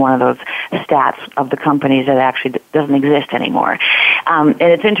going to be one of those stats of the companies that actually doesn't exist anymore. And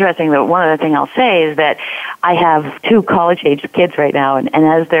it's interesting that one other thing I'll say is that I have 2 college-age kids right now, and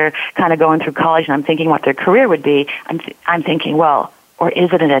as they're kind of going through college and I'm thinking what their career would be, I'm thinking, well, or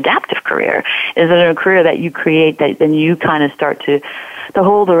is it an adaptive career? Is it a career that you create that then you kind of start to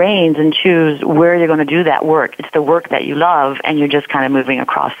hold the reins and choose where you're going to do that work? It's the work that you love, and you're just kind of moving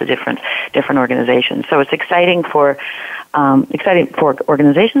across the different organizations. So it's exciting for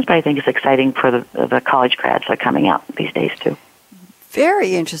organizations, but I think it's exciting for the college grads that are coming out these days too.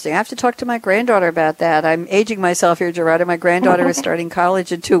 Very interesting. I have to talk to my granddaughter about that. I'm aging myself here, Gerardo. My granddaughter is starting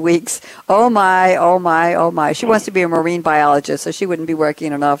college in 2 weeks. Oh my, oh my, oh my. She wants to be a marine biologist, so she wouldn't be working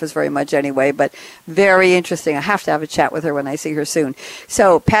in an office very much anyway, but very interesting. I have to have a chat with her when I see her soon.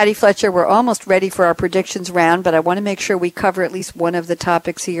 So, Patty Fletcher, we're almost ready for our predictions round, but I want to make sure we cover at least one of the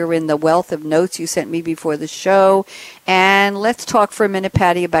topics here in the wealth of notes you sent me before the show. And let's talk for a minute,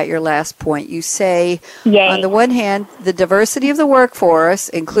 Patty, about your last point. You say, on the one hand, the diversity of the workforce,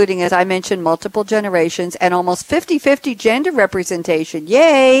 including, as I mentioned, multiple generations and almost 50-50 gender representation,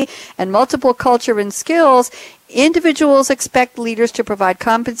 yay, and multiple culture and skills. Individuals expect leaders to provide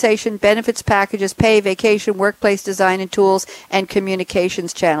compensation, benefits packages, pay, vacation, workplace design and tools, and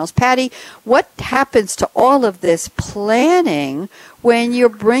communications channels. Patty, what happens to all of this planning when you're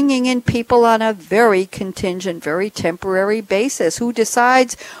bringing in people on a very contingent, very temporary basis? Who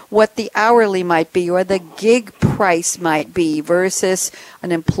decides what the hourly might be or the gig price might be versus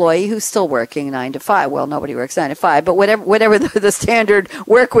an employee who's still working 9 to 5? Well, nobody works 9 to 5, but whatever the standard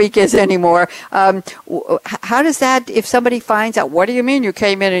work week is anymore. How does that, if somebody finds out, what do you mean you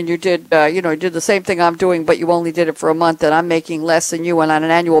came in and you did, did the same thing I'm doing, but you only did it for a month and I'm making less than you and on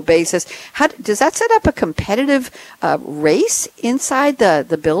an annual basis? How does that set up a competitive race inside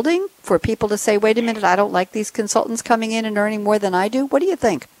the building for people to say, wait a minute, I don't like these consultants coming in and earning more than I do? What do you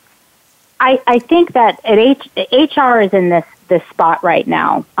think? I think that HR is in this spot right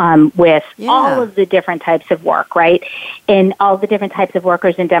now with all of the different types of work, right? And all the different types of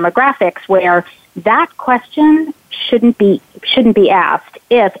workers and demographics, where that question shouldn't be asked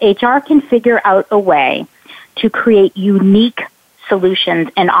if HR can figure out a way to create unique solutions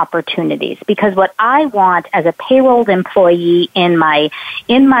and opportunities. Because what I want as a payrolled employee in my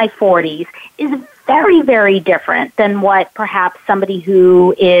 40s is very, very different than what perhaps somebody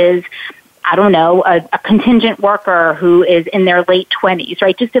who is, I don't know, a contingent worker who is in their late 20s,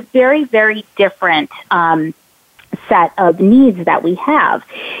 right? Just a very, very different set of needs that we have.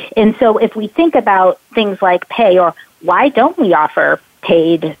 And so if we think about things like pay, or why don't we offer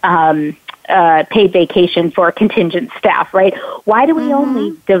paid vacation for contingent staff, right? Why do we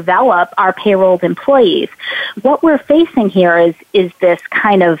only develop our payrolled employees? What we're facing here is this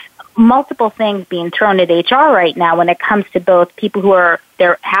kind of multiple things being thrown at HR right now when it comes to both people who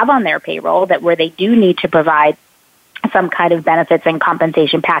have on their payroll where they do need to provide some kind of benefits and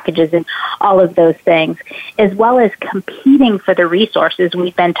compensation packages and all of those things, as well as competing for the resources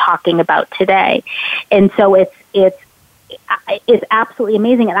we've been talking about today. And so it's absolutely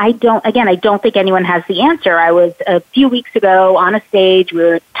amazing. And I don't think anyone has the answer. I was a few weeks ago on a stage, we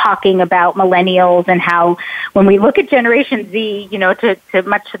were talking about millennials and how when we look at Generation Z, to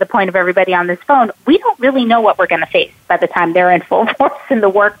much to the point of everybody on this phone, we don't really know what we're going to face by the time they're in full force in the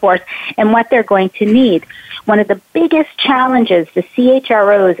workforce and what they're going to need. One of the biggest challenges the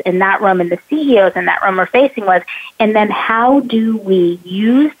CHROs in that room and the CEOs in that room are facing was, and then how do we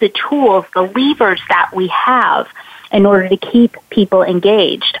use the tools, the levers that we have in order to keep people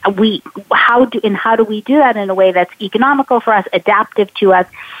engaged. How do we do that in a way that's economical for us, adaptive to us?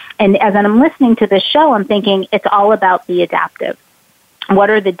 And as I'm listening to this show, I'm thinking it's all about the adaptive. What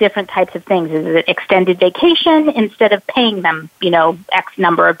are the different types of things? Is it extended vacation instead of paying them, X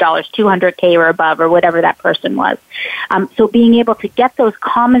number of dollars, $200K or above, or whatever that person was? So being able to get those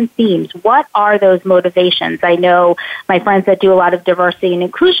common themes, what are those motivations? I know my friends that do a lot of diversity and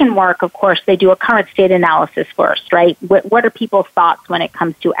inclusion work, of course, they do a current state analysis first, right? What are people's thoughts when it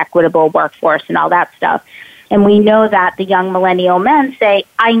comes to equitable workforce and all that stuff? And we know that the young millennial men say,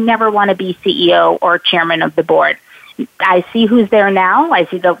 I never want to be CEO or chairman of the board. I see who's there now. I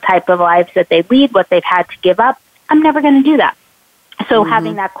see the type of lives that they lead, what they've had to give up. I'm never going to do that. So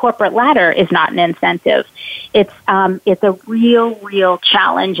having that corporate ladder is not an incentive. It's a real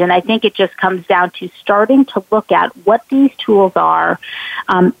challenge, and I think it just comes down to starting to look at what these tools are.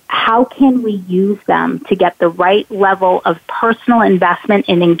 How can we use them to get the right level of personal investment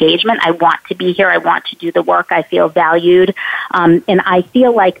and engagement? I want to be here. I want to do the work. I feel valued, and I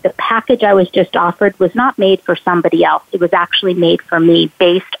feel like the package I was just offered was not made for somebody else. It was actually made for me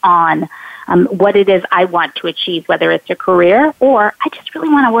based on what it is I want to achieve, whether it's a career or I just really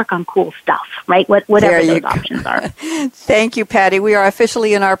want to work on cool stuff, right? Whatever those options are. Thank you, Patty. We are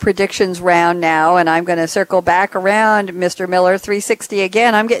officially in our predictions round now, and I'm going to circle back around Mr. Miller 360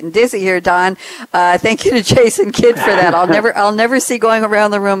 again. I'm getting dizzy here, Don. Thank you to Jason Kidd for that. I'll never see going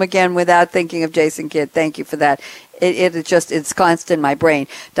around the room again without thinking of Jason Kidd. Thank you for that. It's constant in my brain.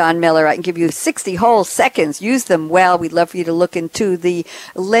 Don Miller, I can give you 60 whole seconds. Use them well. We'd love for you to look into the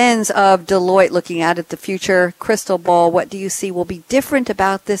lens of Deloitte, looking out at the future. Crystal ball, what do you see will be different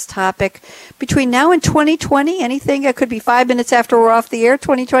about this topic between now and 2020? Anything? It could be 5 minutes after we're off the air,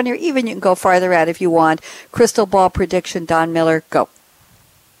 2020, or even you can go farther out if you want. Crystal ball prediction, Don Miller, go.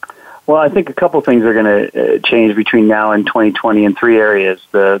 Well, I think a couple things are going to change between now and 2020 in three areas.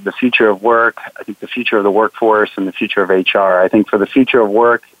 The future of work, I think the future of the workforce, and the future of HR. I think for the future of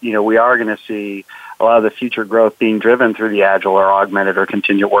work, we are going to see a lot of the future growth being driven through the agile or augmented or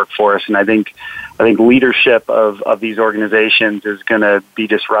contingent workforce. And I think leadership of these organizations is going to be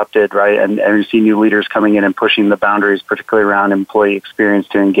disrupted, right? And we see new leaders coming in and pushing the boundaries, particularly around employee experience,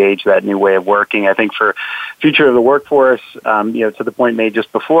 to engage that new way of working. I think for future of the workforce, to the point made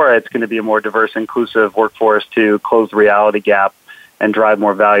just before, it's going to be a more diverse, inclusive workforce to close the reality gap and drive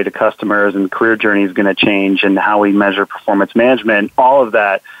more value to customers, and career journey is going to change, and how we measure performance management. All of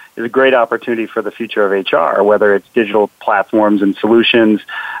that is a great opportunity for the future of HR, whether it's digital platforms and solutions,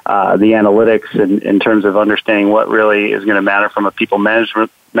 the analytics in terms of understanding what really is going to matter from a people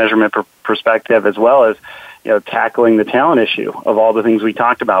measurement perspective, as well as tackling the talent issue of all the things we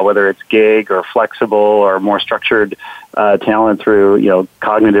talked about, whether it's gig or flexible or more structured talent through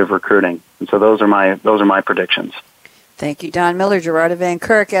cognitive recruiting. And so those are my predictions. Thank you, Don Miller. Gerarda Van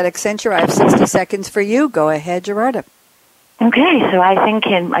Kirk at Accenture. I have 60 seconds for you. Go ahead, Gerarda. Okay, so I think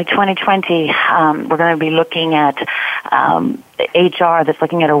in 2020, we're going to be looking at HR that's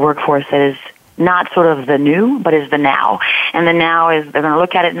looking at a workforce that is not sort of the new, but is the now. And the now is they're going to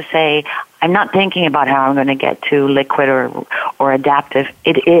look at it and say, I'm not thinking about how I'm going to get to liquid or adaptive.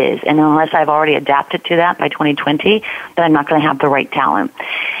 It is. And unless I've already adapted to that by 2020, then I'm not going to have the right talent.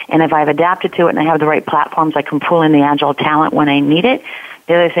 And if I've adapted to it and I have the right platforms, I can pull in the agile talent when I need it.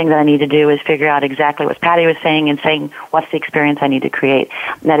 The other thing that I need to do is figure out exactly what Patty was saying and saying, what's the experience I need to create?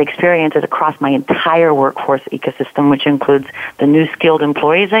 And that experience is across my entire workforce ecosystem, which includes the new skilled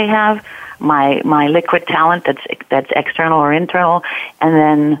employees I have, my liquid talent that's external or internal, and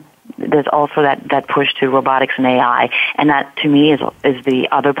then there's also that push to robotics and AI. And that, to me, is the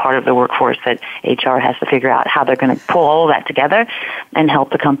other part of the workforce that HR has to figure out how they're going to pull all of that together and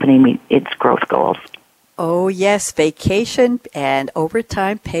help the company meet its growth goals. Oh, yes, vacation and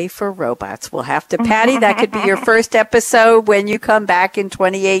overtime pay for robots. We'll have to, Patty, that could be your first episode when you come back in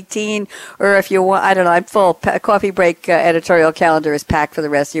 2018. Or if you want, I don't know, I'm full. Coffee break editorial calendar is packed for the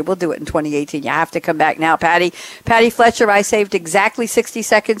rest of the year. We'll do it in 2018. You have to come back now, Patty. Patty Fletcher, I saved exactly 60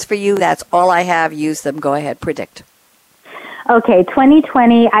 seconds for you. That's all I have. Use them. Go ahead. Predict. Okay,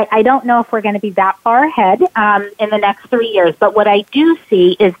 2020, I don't know if we're going to be that far ahead in the next 3 years, but what I do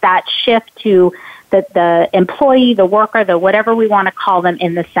see is that shift to the employee, the worker, the whatever we want to call them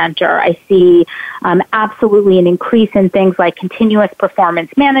in the center. I see absolutely an increase in things like continuous performance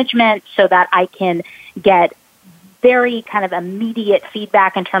management so that I can get very kind of immediate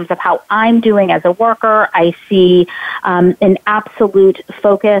feedback in terms of how I'm doing as a worker. I see an absolute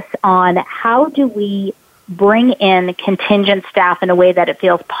focus on how do we bring in contingent staff in a way that it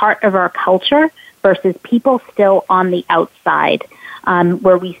feels part of our culture versus people still on the outside.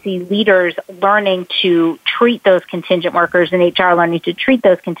 where we see leaders learning to treat those contingent workers and HR learning to treat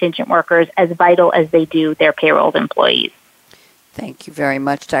those contingent workers as vital as they do their payrolled employees. Thank you very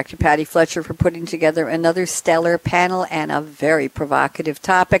much, Dr. Patty Fletcher, for putting together another stellar panel and a very provocative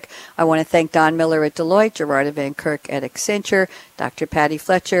topic. I want to thank Don Miller at Deloitte, Gerarda Van Kirk at Accenture, Dr. Patty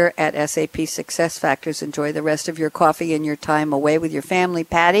Fletcher at SAP SuccessFactors. Enjoy the rest of your coffee and your time away with your family,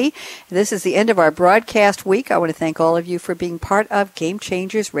 Patty. This is the end of our broadcast week. I want to thank all of you for being part of Game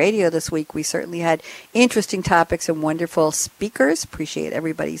Changers Radio this week. We certainly had interesting topics and wonderful speakers. Appreciate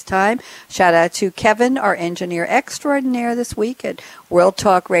everybody's time. Shout out to Kevin, our engineer extraordinaire this week at World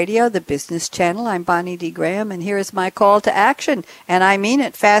Talk Radio, the business channel. I'm Bonnie D. Graham, and here is my call to action. And I mean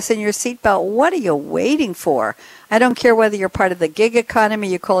it. Fasten your seatbelt. What are you waiting for? I don't care whether you're part of the gig economy,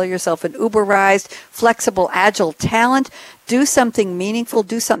 you call yourself an Uberized, flexible, agile talent. Do something meaningful.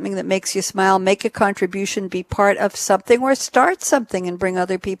 Do something that makes you smile. Make a contribution. Be part of something or start something and bring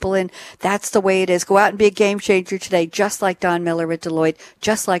other people in. That's the way it is. Go out and be a game changer today, just like Don Miller at Deloitte,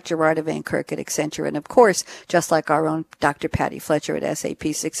 just like Gerarda Van Kirk at Accenture, and, of course, just like our own Dr. Patty Fletcher at SAP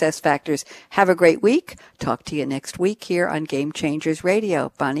SuccessFactors. Have a great week. Talk to you next week here on Game Changers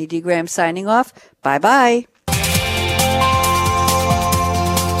Radio. Bonnie D. Graham signing off. Bye-bye.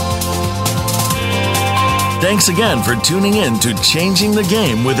 Thanks again for tuning in to Changing the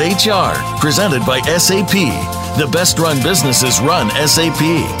Game with HR, presented by SAP. The best-run businesses run SAP.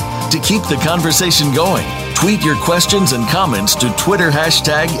 To keep the conversation going, tweet your questions and comments to Twitter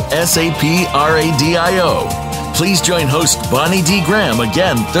hashtag #SAPRADIO. Please join host Bonnie D. Graham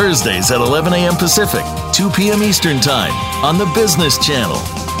again Thursdays at 11 a.m. Pacific, 2 p.m. Eastern Time on the Business Channel.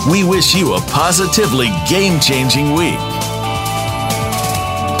 We wish you a positively game-changing week.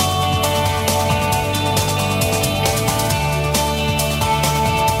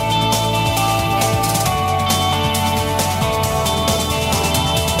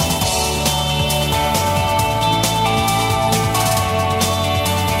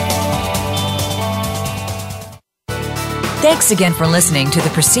 Thanks again for listening to the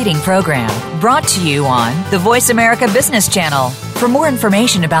preceding program, brought to you on the Voice America Business Channel. For more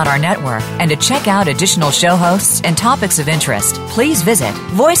information about our network and to check out additional show hosts and topics of interest, please visit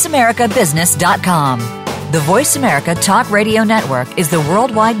voiceamericabusiness.com. The Voice America Talk Radio Network is the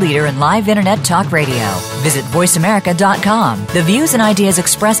worldwide leader in live Internet talk radio. Visit voiceamerica.com. The views and ideas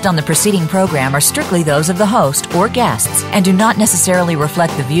expressed on the preceding program are strictly those of the host or guests and do not necessarily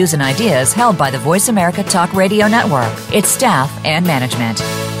reflect the views and ideas held by the Voice America Talk Radio Network, its staff, and management.